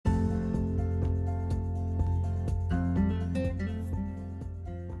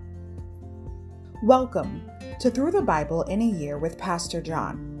Welcome to Through the Bible in a Year with Pastor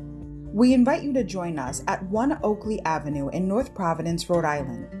John. We invite you to join us at 1 Oakley Avenue in North Providence, Rhode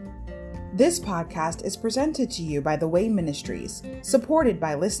Island. This podcast is presented to you by The Way Ministries, supported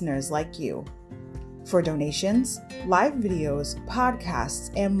by listeners like you. For donations, live videos,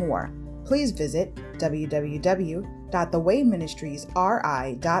 podcasts, and more, please visit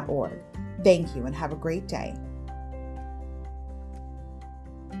www.thewayministriesri.org. Thank you and have a great day.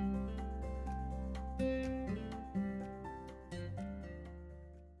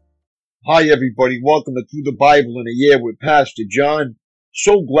 Hi everybody, welcome to Through the Bible in a Year with Pastor John.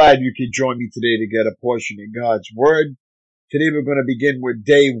 So glad you could join me today to get a portion of God's Word. Today we're going to begin with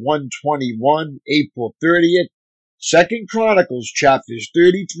day 121, April 30th, 2 Chronicles chapters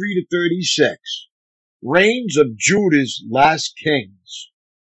 33 to 36. Reigns of Judah's last kings.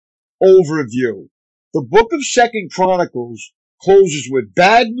 Overview. The book of 2 Chronicles closes with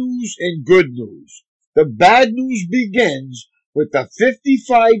bad news and good news. The bad news begins with the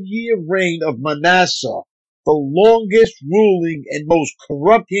 55-year reign of Manasseh, the longest ruling and most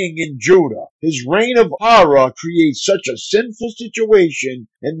corrupt king in Judah. His reign of horror creates such a sinful situation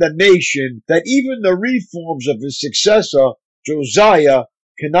in the nation that even the reforms of his successor, Josiah,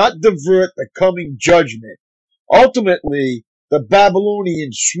 cannot divert the coming judgment. Ultimately, the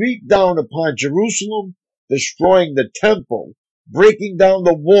Babylonians sweep down upon Jerusalem, destroying the temple, breaking down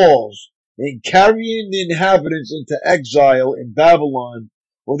the walls, and carrying the inhabitants into exile in Babylon,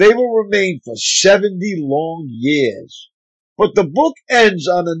 where they will remain for 70 long years. But the book ends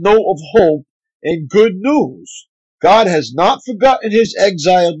on a note of hope and good news. God has not forgotten his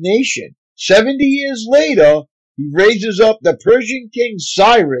exiled nation. 70 years later, he raises up the Persian king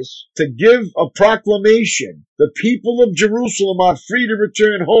Cyrus to give a proclamation. The people of Jerusalem are free to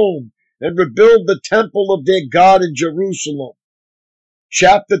return home and rebuild the temple of their God in Jerusalem.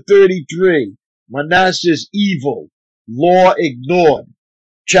 Chapter 33, Manasseh's evil, law ignored.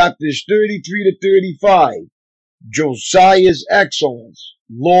 Chapters 33 to 35, Josiah's excellence,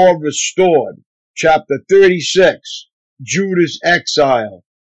 law restored. Chapter 36, Judah's exile,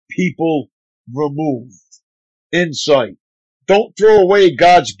 people removed. Insight. Don't throw away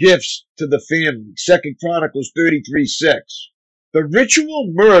God's gifts to the family. 2 Chronicles 33:6. The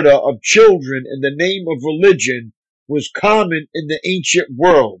ritual murder of children in the name of religion was common in the ancient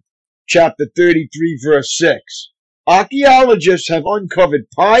world. Chapter 33, verse 6. Archaeologists have uncovered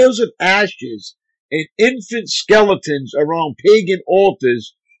piles of ashes and infant skeletons around pagan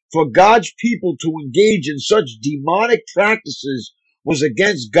altars. For God's people to engage in such demonic practices was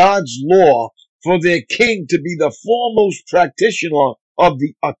against God's law. For their king to be the foremost practitioner of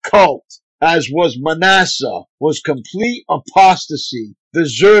the occult, as was Manasseh, was complete apostasy,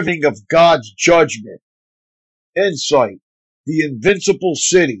 deserving of God's judgment. Insight. The invincible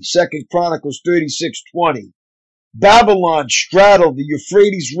city. 2 Chronicles 36:20. Babylon straddled the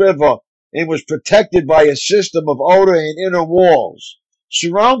Euphrates River and was protected by a system of outer and inner walls.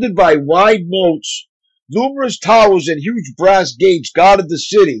 Surrounded by wide moats, numerous towers and huge brass gates guarded the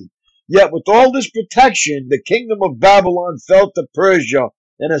city. Yet with all this protection, the kingdom of Babylon fell to Persia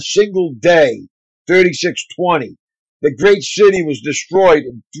in a single day. 36:20. The great city was destroyed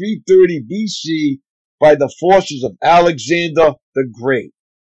in 330 BC by the forces of Alexander the Great.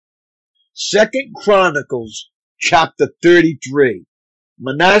 2 Chronicles chapter 33.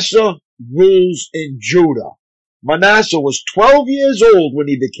 Manasseh rules in Judah. Manasseh was 12 years old when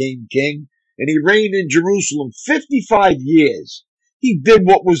he became king, and he reigned in Jerusalem 55 years. He did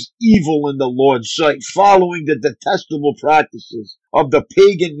what was evil in the Lord's sight, following the detestable practices of the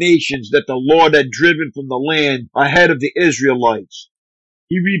pagan nations that the Lord had driven from the land ahead of the Israelites.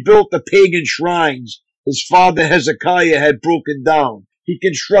 He rebuilt the pagan shrines his father Hezekiah had broken down. He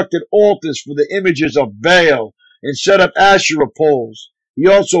constructed altars for the images of Baal and set up Asherah poles. He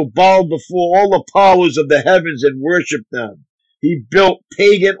also bowed before all the powers of the heavens and worshipped them. He built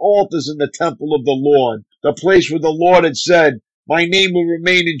pagan altars in the temple of the Lord, the place where the Lord had said, "My name will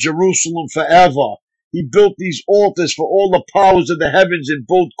remain in Jerusalem forever." He built these altars for all the powers of the heavens in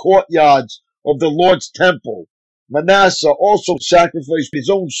both courtyards of the Lord's temple. Manasseh also sacrificed his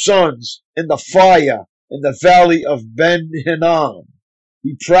own sons in the fire in the valley of Ben-Hinnom.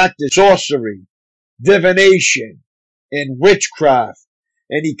 He practiced sorcery, divination, and witchcraft,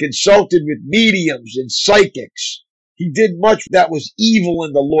 and he consulted with mediums and psychics. He did much that was evil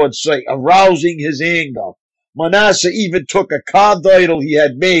in the Lord's sight, arousing his anger. Manasseh even took a carved idol he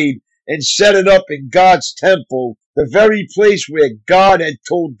had made and set it up in God's temple, the very place where God had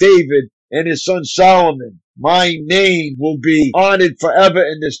told David and his son Solomon, "My name will be honored forever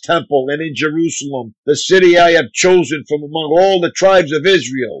in this temple and in Jerusalem, the city I have chosen from among all the tribes of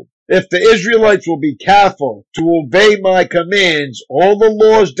Israel." If the Israelites will be careful to obey my commands, all the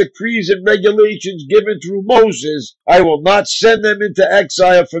laws, decrees, and regulations given through Moses, I will not send them into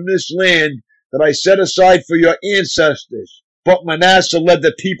exile from this land that I set aside for your ancestors. But Manasseh led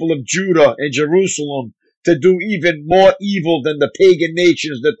the people of Judah and Jerusalem to do even more evil than the pagan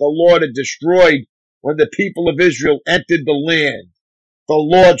nations that the Lord had destroyed when the people of Israel entered the land. The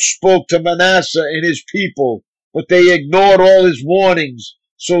Lord spoke to Manasseh and his people, but they ignored all his warnings.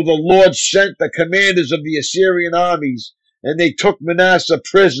 So the Lord sent the commanders of the Assyrian armies, and they took Manasseh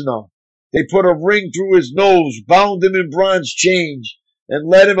prisoner. They put a ring through his nose, bound him in bronze chains, and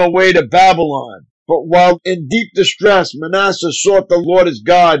led him away to Babylon. But while in deep distress, Manasseh sought the Lord his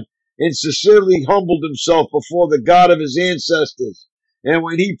God and sincerely humbled himself before the God of his ancestors. And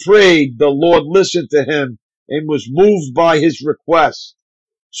when he prayed, the Lord listened to him and was moved by his request.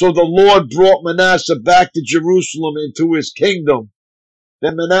 So the Lord brought Manasseh back to Jerusalem and to his kingdom.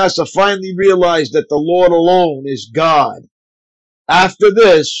 Then Manasseh finally realized that the Lord alone is God. After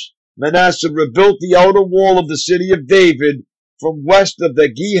this, Manasseh rebuilt the outer wall of the city of David from west of the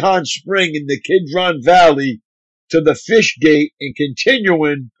Gihon spring in the Kidron Valley to the Fish Gate and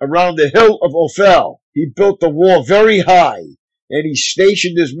continuing around the hill of Ophel. He built the wall very high, and he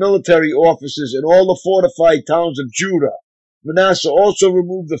stationed his military officers in all the fortified towns of Judah. Manasseh also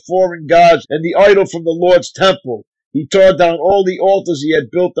removed the foreign gods and the idol from the Lord's temple. He tore down all the altars he had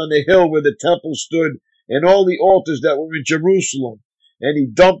built on the hill where the temple stood and all the altars that were in Jerusalem, and he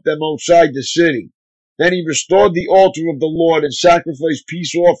dumped them outside the city. Then he restored the altar of the Lord and sacrificed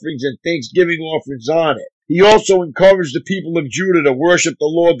peace offerings and thanksgiving offerings on it. He also encouraged the people of Judah to worship the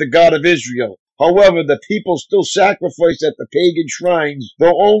Lord, the God of Israel. However, the people still sacrificed at the pagan shrines,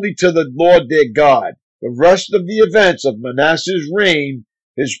 though only to the Lord their God. The rest of the events of Manasseh's reign,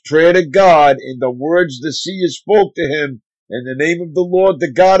 his prayer to God, and the words the seer spoke to him in the name of the Lord,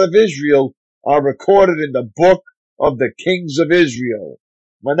 the God of Israel, are recorded in the book of the kings of Israel.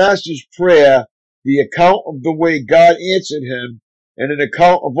 Manasseh's prayer, the account of the way God answered him, and an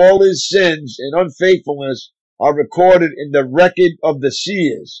account of all his sins and unfaithfulness are recorded in the record of the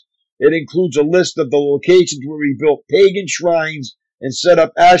seers. It includes a list of the locations where he built pagan shrines and set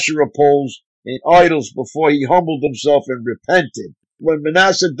up Asherah poles and idols before he humbled himself and repented. When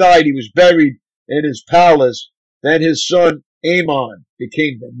Manasseh died, he was buried in his palace. Then his son Amon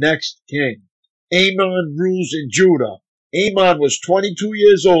became the next king. Amon rules in Judah. Amon was 22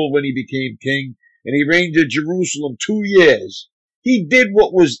 years old when he became king, and he reigned in Jerusalem 2 years. He did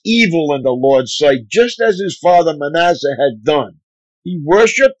what was evil in the Lord's sight, just as his father Manasseh had done. He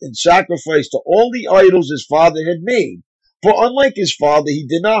worshipped and sacrificed to all the idols his father had made. For unlike his father, he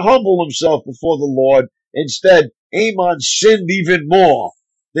did not humble himself before the Lord. Instead, Amon sinned even more.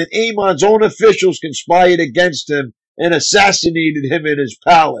 Then Amon's own officials conspired against him and assassinated him in his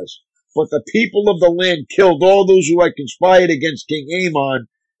palace. But the people of the land killed all those who had conspired against King Amon,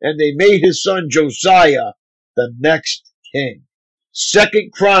 and they made his son Josiah the next king. 2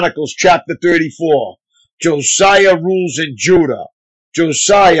 Chronicles chapter 34. Josiah rules in Judah.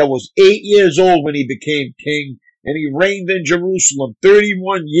 Josiah was 8 years old when he became king, and he reigned in Jerusalem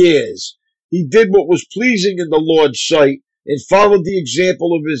 31 years. He did what was pleasing in the Lord's sight and followed the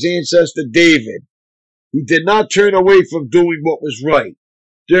example of his ancestor David. He did not turn away from doing what was right.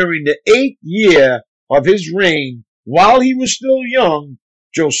 During the 8th year of his reign, while he was still young,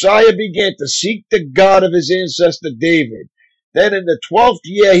 Josiah began to seek the God of his ancestor David. Then in the 12th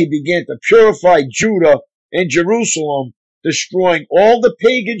year he began to purify Judah and Jerusalem, destroying all the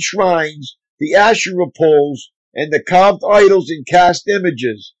pagan shrines, the Asherah poles, and the carved idols and cast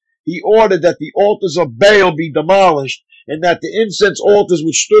images. He ordered that the altars of Baal be demolished, and that the incense altars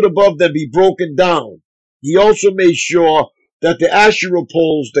which stood above them be broken down. He also made sure that the Asherah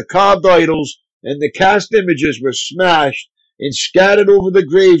poles, the carved idols, and the cast images were smashed and scattered over the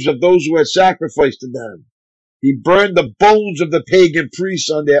graves of those who had sacrificed to them. He burned the bones of the pagan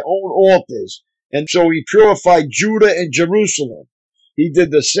priests on their own altars, and so he purified Judah and Jerusalem. He did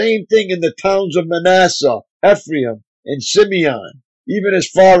the same thing in the towns of Manasseh, Ephraim, and Simeon, even as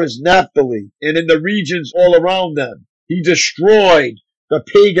far as Naphtali, and in the regions all around them. He destroyed the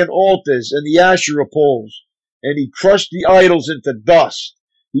pagan altars and the Asherah poles, and he crushed the idols into dust.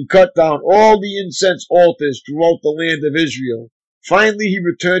 He cut down all the incense altars throughout the land of Israel. Finally, he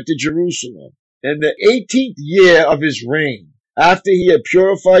returned to Jerusalem. In the 18th year of his reign, after he had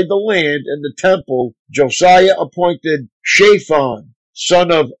purified the land and the temple, Josiah appointed Shaphan,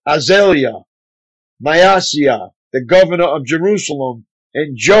 son of Azaliah, Maaseiah, the governor of Jerusalem,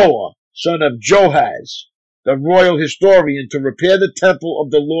 and Joah, son of Joahaz, the royal historian, to repair the temple of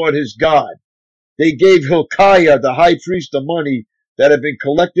the Lord his God. They gave Hilkiah, the high priest, the money that had been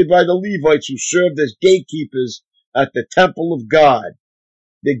collected by the Levites who served as gatekeepers at the temple of God.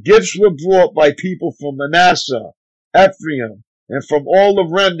 The gifts were brought by people from Manasseh, Ephraim, and from all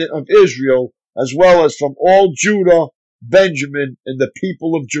the remnant of Israel, as well as from all Judah, Benjamin, and the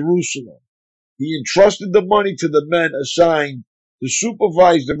people of Jerusalem. He entrusted the money to the men assigned to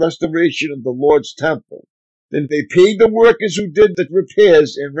supervise the restoration of the Lord's temple. Then they paid the workers who did the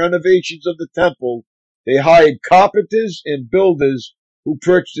repairs and renovations of the temple. They hired carpenters and builders who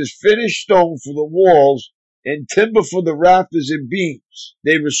purchased finished stone for the walls and timber for the rafters and beams.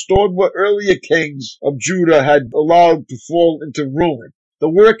 They restored what earlier kings of Judah had allowed to fall into ruin. The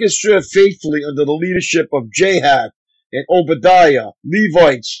workers served faithfully under the leadership of Jahath and Obadiah,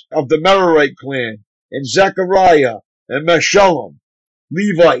 Levites of the Merarite clan, and Zechariah and Meshullam,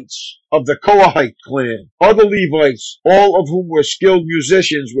 Levites of the Kohathite clan. Other Levites, all of whom were skilled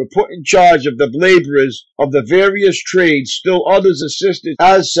musicians, were put in charge of the laborers of the various trades. Still others assisted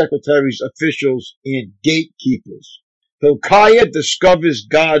as secretaries, officials, and gatekeepers. Hilkiah discovers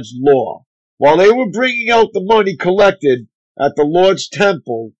God's law. While they were bringing out the money collected at the Lord's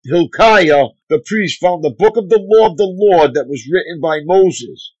temple, Hilkiah the priest found the book of the law of the Lord that was written by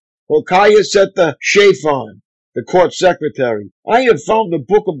Moses. Hilkiah said to Shaphan, the court secretary, "I have found the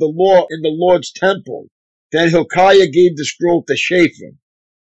book of the law in the Lord's temple." Then Hilkiah gave the scroll to Shaphan.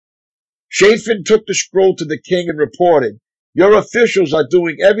 Shaphan took the scroll to the king and reported, "Your officials are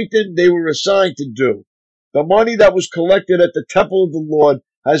doing everything they were assigned to do. The money that was collected at the temple of the Lord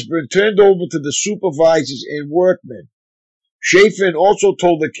has been turned over to the supervisors and workmen." Shaphan also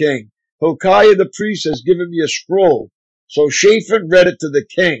told the king, "Hilkiah the priest has given me a scroll." So Shaphan read it to the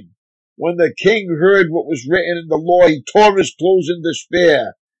king. When the king heard what was written in the law, he tore his clothes in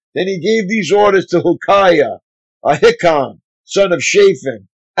despair. Then he gave these orders to Hilkiah: Ahikam, son of Shaphan,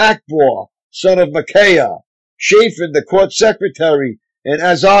 Akbor, son of Micaiah, Shaphan, the court secretary, and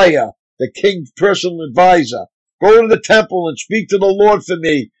Azariah, the king's personal advisor, "Go to the temple and speak to the Lord for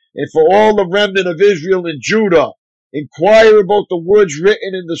me and for all the remnant of Israel and Judah. Inquire about the words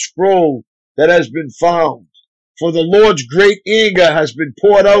written in the scroll that has been found. For the Lord's great anger has been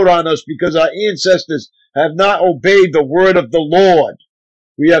poured out on us because our ancestors have not obeyed the word of the Lord.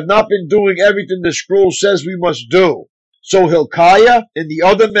 We have not been doing everything the scroll says we must do." So Hilkiah and the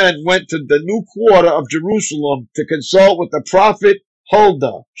other men went to the new quarter of Jerusalem to consult with the prophet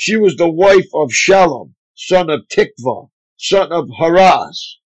Huldah. She was the wife of Shallum, son of Tikvah, son of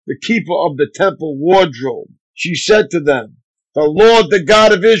Haras, the keeper of the temple wardrobe. She said to them, "The Lord, the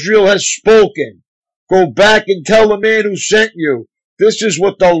God of Israel, has spoken. Go back and tell the man who sent you, this is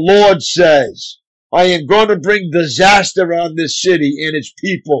what the Lord says. I am going to bring disaster on this city and its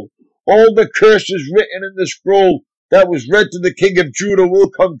people. All the curses written in the scroll that was read to the king of Judah will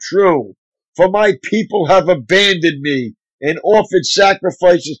come true. For my people have abandoned me and offered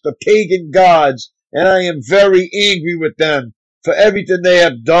sacrifices to pagan gods, and I am very angry with them for everything they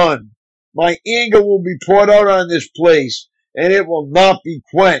have done. My anger will be poured out on this place, and it will not be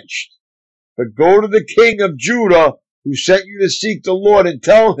quenched. But go to the king of Judah, who sent you to seek the Lord, and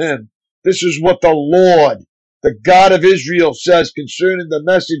tell him, this is what the Lord, the God of Israel, says concerning the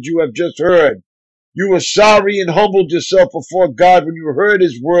message you have just heard. You were sorry and humbled yourself before God when you heard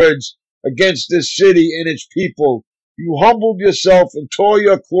his words against this city and its people. You humbled yourself and tore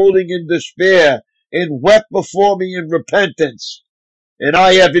your clothing in despair and wept before me in repentance. And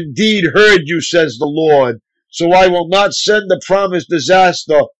I have indeed heard you, says the Lord, so I will not send the promised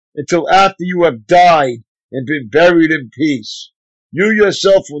disaster until after you have died and been buried in peace. You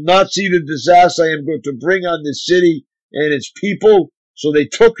yourself will not see the disaster I am going to bring on this city and its people." So they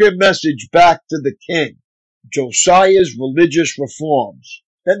took her message back to the king. Josiah's religious reforms.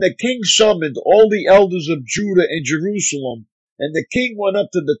 Then the king summoned all the elders of Judah and Jerusalem, and the king went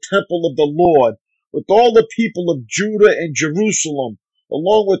up to the temple of the Lord with all the people of Judah and Jerusalem,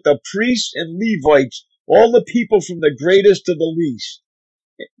 along with the priests and Levites, all the people from the greatest to the least.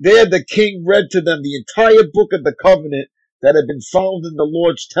 There the king read to them the entire book of the covenant that had been found in the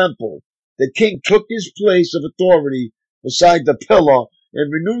Lord's temple. The king took his place of authority beside the pillar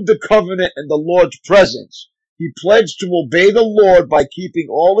and renewed the covenant in the Lord's presence. He pledged to obey the Lord by keeping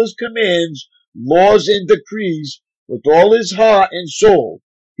all his commands, laws, and decrees with all his heart and soul.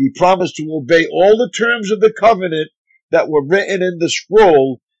 He promised to obey all the terms of the covenant that were written in the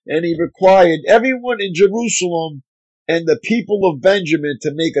scroll, and he required everyone in Jerusalem and the people of Benjamin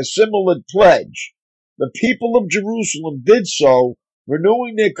to make a similar pledge. The people of Jerusalem did so,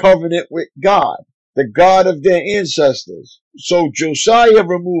 renewing their covenant with God, the God of their ancestors. So Josiah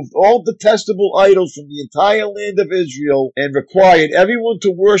removed all detestable idols from the entire land of Israel and required everyone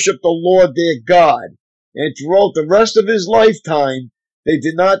to worship the Lord their God. and throughout the rest of his lifetime, they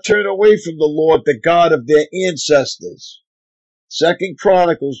did not turn away from the Lord, the God of their ancestors. 2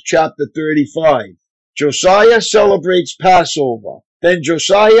 Chronicles chapter 35. Josiah celebrates Passover. Then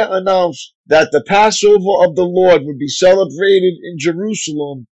Josiah announced that the Passover of the Lord would be celebrated in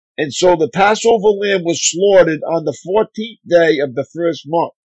Jerusalem, and so the Passover lamb was slaughtered on the 14th day of the first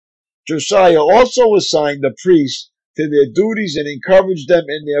month. Josiah also assigned the priests to their duties and encouraged them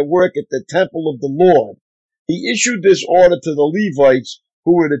in their work at the temple of the Lord. He issued this order to the Levites,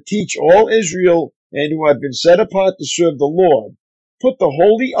 who were to teach all Israel and who had been set apart to serve the Lord. Put the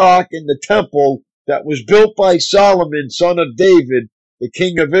holy ark in the temple that was built by Solomon, son of David, the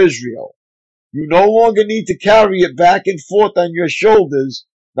king of Israel. You no longer need to carry it back and forth on your shoulders.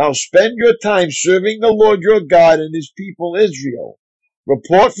 Now spend your time serving the Lord your God and his people Israel.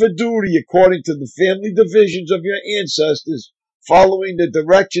 Report for duty according to the family divisions of your ancestors, following the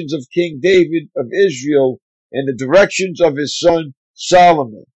directions of King David of Israel and the directions of his son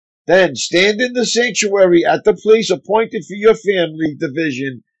Solomon. Then stand in the sanctuary at the place appointed for your family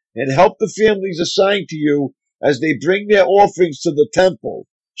division and help the families assigned to you as they bring their offerings to the temple.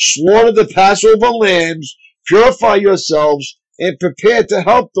 Slaughter the Passover lambs, purify yourselves, and prepare to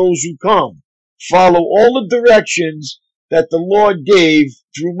help those who come. Follow all the directions that the Lord gave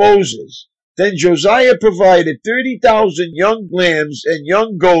through Moses. Then Josiah provided 30,000 young lambs and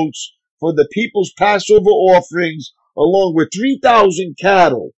young goats for the people's Passover offerings, along with 3,000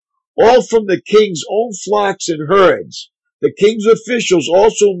 cattle, all from the king's own flocks and herds. The king's officials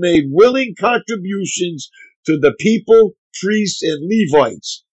also made willing contributions to the people, priests, and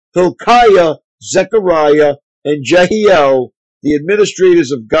Levites. Hilkiah, Zechariah, and Jehiel, the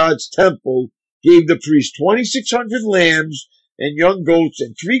administrators of God's temple, gave the priests 2,600 lambs and young goats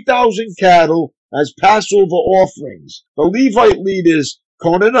and 3,000 cattle as Passover offerings. The Levite leaders,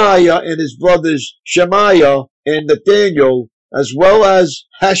 Conaniah and his brothers Shemaiah and Nathaniel, as well as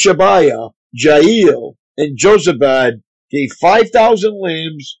Hashabiah, Jael, and Jozabad, gave 5,000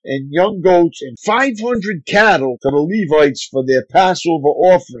 lambs and young goats and 500 cattle to the Levites for their Passover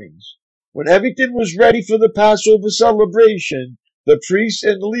offerings. When everything was ready for the Passover celebration, the priests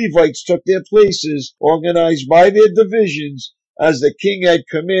and the Levites took their places, organized by their divisions, as the king had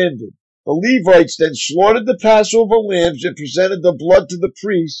commanded. The Levites then slaughtered the Passover lambs and presented the blood to the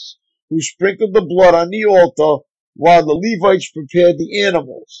priests, who sprinkled the blood on the altar, while the Levites prepared the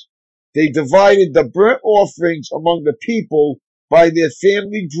animals. They divided the burnt offerings among the people by their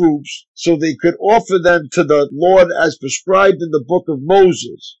family groups so they could offer them to the Lord as prescribed in the book of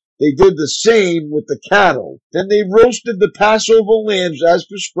Moses. They did the same with the cattle. Then they roasted the Passover lambs as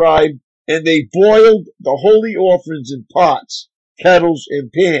prescribed, and they boiled the holy offerings in pots, kettles,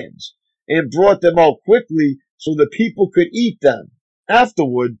 and pans, and brought them out quickly so the people could eat them.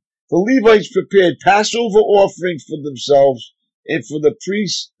 Afterward, the Levites prepared Passover offerings for themselves and for the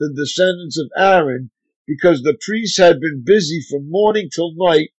priests, the descendants of Aaron, because the priests had been busy from morning till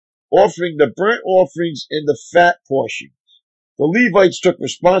night offering the burnt offerings and the fat portions. The Levites took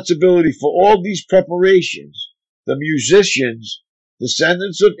responsibility for all these preparations. The musicians,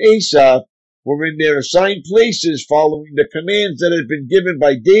 descendants of Asaph, were in their assigned places following the commands that had been given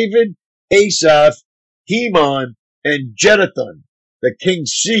by David, Asaph, Heman, and Jeduthun, the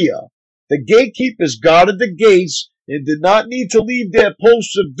king's seer. The gatekeepers guarded the gates and did not need to leave their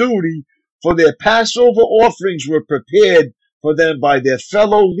posts of duty, for their Passover offerings were prepared for them by their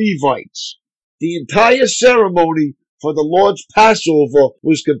fellow Levites. The entire ceremony for the Lord's Passover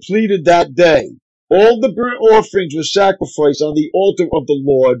was completed that day. All the burnt offerings were sacrificed on the altar of the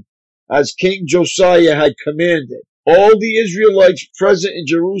Lord, as King Josiah had commanded. All the Israelites present in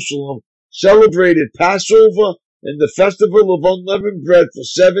Jerusalem celebrated Passover and the festival of unleavened bread for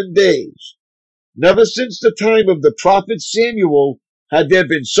 7 days. Never since the time of the prophet Samuel had there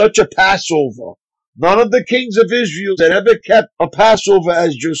been such a Passover. None of the kings of Israel had ever kept a Passover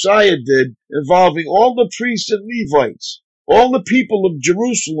as Josiah did, involving all the priests and Levites, all the people of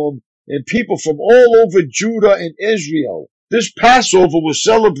Jerusalem, and people from all over Judah and Israel. This Passover was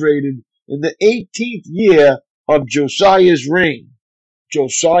celebrated in the 18th year of Josiah's reign.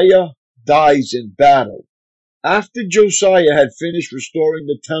 Josiah dies in battle. After Josiah had finished restoring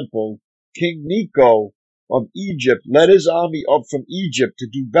the temple, King Necho of Egypt led his army up from Egypt to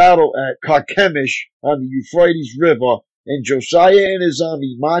do battle at Carchemish on the Euphrates River, and Josiah and his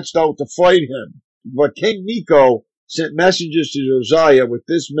army marched out to fight him. But King Necho sent messengers to Josiah with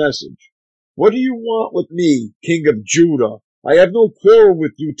this message: "What do you want with me, king of Judah? I have no quarrel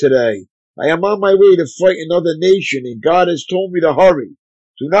with you today. I am on my way to fight another nation, and God has told me to hurry.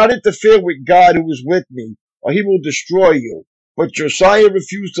 Do not interfere with God who is with me, or he will destroy you." But Josiah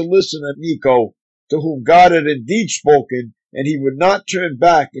refused to listen to Necho, to whom God had indeed spoken, and he would not turn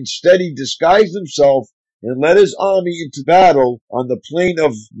back. Instead, he disguised himself and led his army into battle on the plain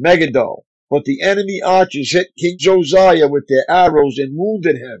of Megiddo. But the enemy archers hit King Josiah with their arrows and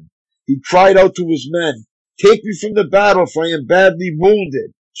wounded him. He cried out to his men, "Take me from the battle, for I am badly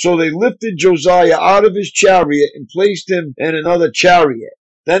wounded." So they lifted Josiah out of his chariot and placed him in another chariot.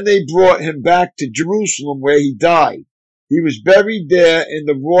 Then they brought him back to Jerusalem, where he died. He was buried there in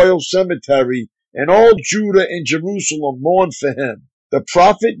the royal cemetery, and all Judah and Jerusalem mourned for him. The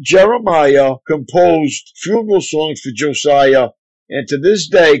prophet Jeremiah composed funeral songs for Josiah, and to this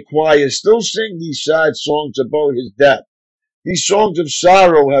day choirs still sing these sad songs about his death. These songs of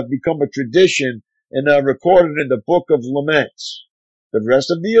sorrow have become a tradition and are recorded in the Book of Laments. The rest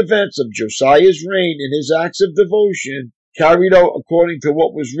of the events of Josiah's reign and his acts of devotion, carried out according to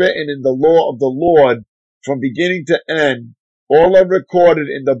what was written in the law of the Lord from beginning to end, all are recorded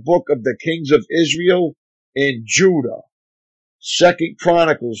in the book of the kings of Israel and Judah. 2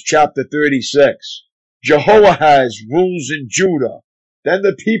 Chronicles chapter 36. Jehoahaz rules in Judah. Then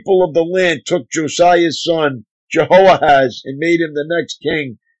the people of the land took Josiah's son Jehoahaz and made him the next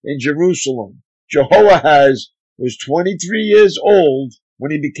king in Jerusalem. Jehoahaz was 23 years old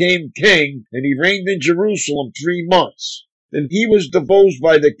when he became king, and he reigned in Jerusalem 3 months. Then he was deposed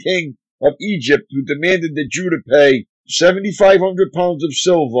by the king of Egypt, who demanded that Judah pay 7,500 pounds of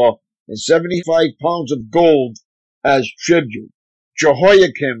silver and 75 pounds of gold as tribute.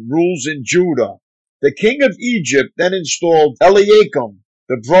 Jehoiakim rules in Judah. The king of Egypt then installed Eliakim,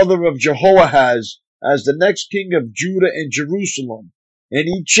 the brother of Jehoahaz, as the next king of Judah and Jerusalem, and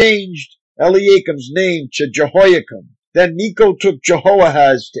he changed Eliakim's name to Jehoiakim. Then Necho took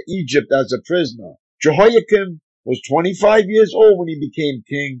Jehoahaz to Egypt as a prisoner. Jehoiakim was 25 years old when he became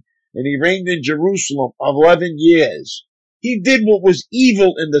king, and he reigned in Jerusalem 11 years. He did what was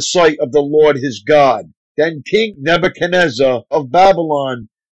evil in the sight of the Lord his God. Then King Nebuchadnezzar of Babylon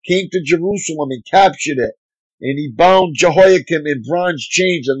came to Jerusalem and captured it, and he bound Jehoiakim in bronze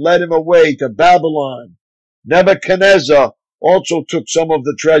chains and led him away to Babylon. Nebuchadnezzar also took some of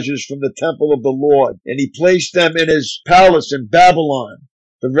the treasures from the temple of the Lord, and he placed them in his palace in Babylon.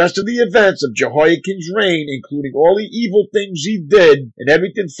 The rest of the events of Jehoiakim's reign, including all the evil things he did and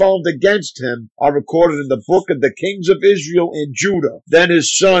everything found against him, are recorded in the book of the kings of Israel and Judah. Then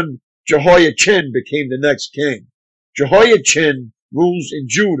his son Jehoiachin became the next king. Jehoiachin rules in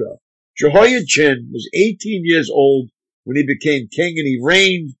Judah. Jehoiachin was 18 years old when he became king, and he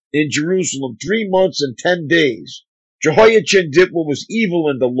reigned in Jerusalem 3 months and 10 days. Jehoiachin did what was evil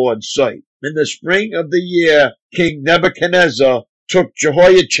in the Lord's sight. In the spring of the year, King Nebuchadnezzar took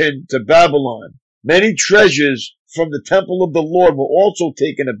Jehoiachin to Babylon. Many treasures from the temple of the Lord were also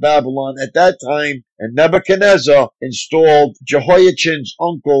taken to Babylon at that time, and Nebuchadnezzar installed Jehoiachin's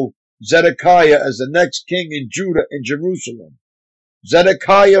uncle Zedekiah as the next king in Judah and Jerusalem.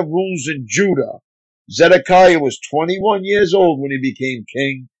 Zedekiah rules in Judah. Zedekiah was 21 years old when he became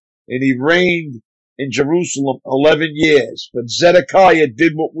king, and he reigned in Jerusalem 11 years. But Zedekiah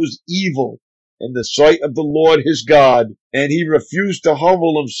did what was evil in the sight of the Lord his God, and he refused to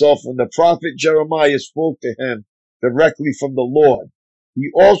humble himself when the prophet Jeremiah spoke to him directly from the Lord. He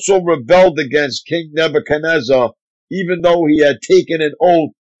also rebelled against King Nebuchadnezzar, even though he had taken an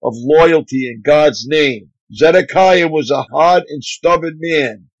oath of loyalty in God's name. Zedekiah was a hard and stubborn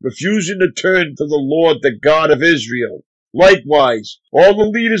man, refusing to turn to the Lord, the God of Israel. Likewise, all the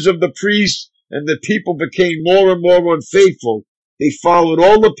leaders of the priests and the people became more and more unfaithful. They followed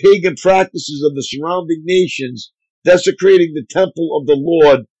all the pagan practices of the surrounding nations, desecrating the temple of the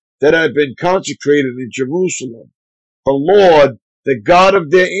Lord that had been consecrated in Jerusalem. The Lord, the God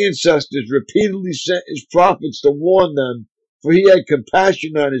of their ancestors, repeatedly sent his prophets to warn them, for he had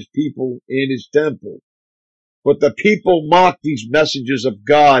compassion on his people and his temple. But the people mocked these messengers of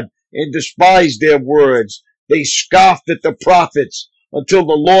God and despised their words. They scoffed at the prophets until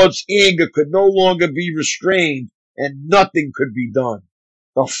the Lord's anger could no longer be restrained and nothing could be done.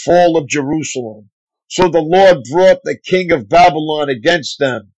 The fall of Jerusalem. So the Lord brought the king of Babylon against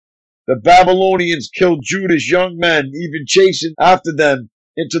them. The Babylonians killed Judah's young men, even chasing after them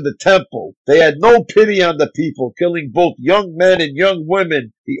into the temple. They had no pity on the people, killing both young men and young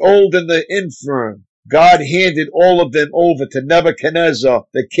women, the old and the infirm. God handed all of them over to Nebuchadnezzar.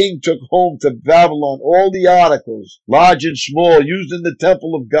 The king took home to Babylon all the articles, large and small, used in the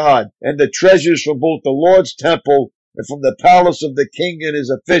temple of God, and the treasures from both the Lord's temple and from the palace of the king and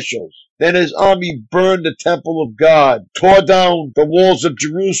his officials. Then his army burned the temple of God, tore down the walls of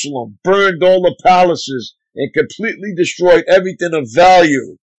Jerusalem, burned all the palaces, and completely destroyed everything of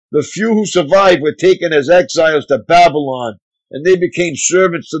value. The few who survived were taken as exiles to Babylon, and they became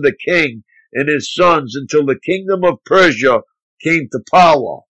servants to the king, and his sons until the kingdom of Persia came to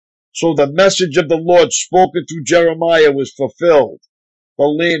power. So the message of the Lord spoken through Jeremiah was fulfilled. The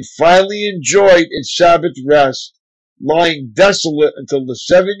land finally enjoyed its Sabbath rest, lying desolate until the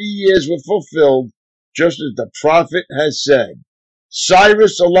 70 years were fulfilled, just as the prophet has said.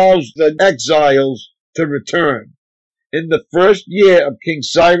 Cyrus allows the exiles to return. In the first year of King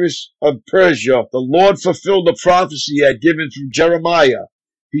Cyrus of Persia, the Lord fulfilled the prophecy he had given through Jeremiah.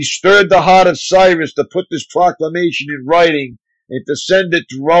 He stirred the heart of Cyrus to put this proclamation in writing and to send it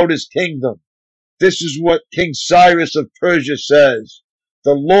throughout his kingdom. This is what King Cyrus of Persia says.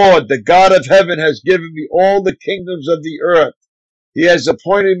 The Lord, the God of heaven, has given me all the kingdoms of the earth. He has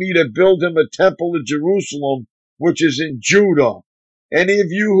appointed me to build him a temple in Jerusalem, which is in Judah. Any of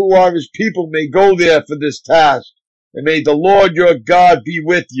you who are his people may go there for this task, and may the Lord your God be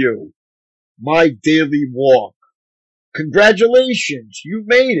with you. My daily walk. Congratulations, you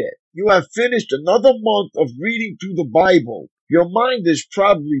made it. You have finished another month of reading through the Bible. Your mind is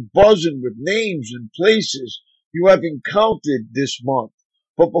probably buzzing with names and places you have encountered this month.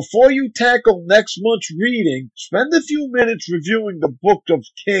 But before you tackle next month's reading, spend a few minutes reviewing the book of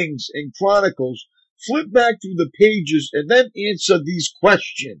Kings and Chronicles. Flip back through the pages and then answer these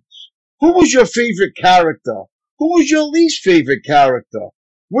questions. Who was your favorite character? Who was your least favorite character?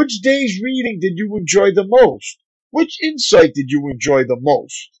 Which day's reading did you enjoy the most? Which insight did you enjoy the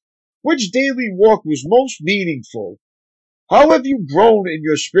most? Which daily walk was most meaningful? How have you grown in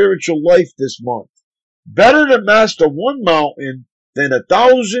your spiritual life this month? Better to master one mountain than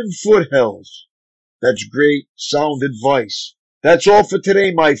 1,000 foothills. That's great, sound advice. That's all for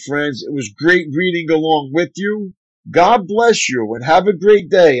today, my friends. It was great reading along with you. God bless you and have a great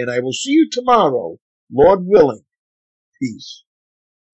day, and I will see you tomorrow, Lord willing. Peace.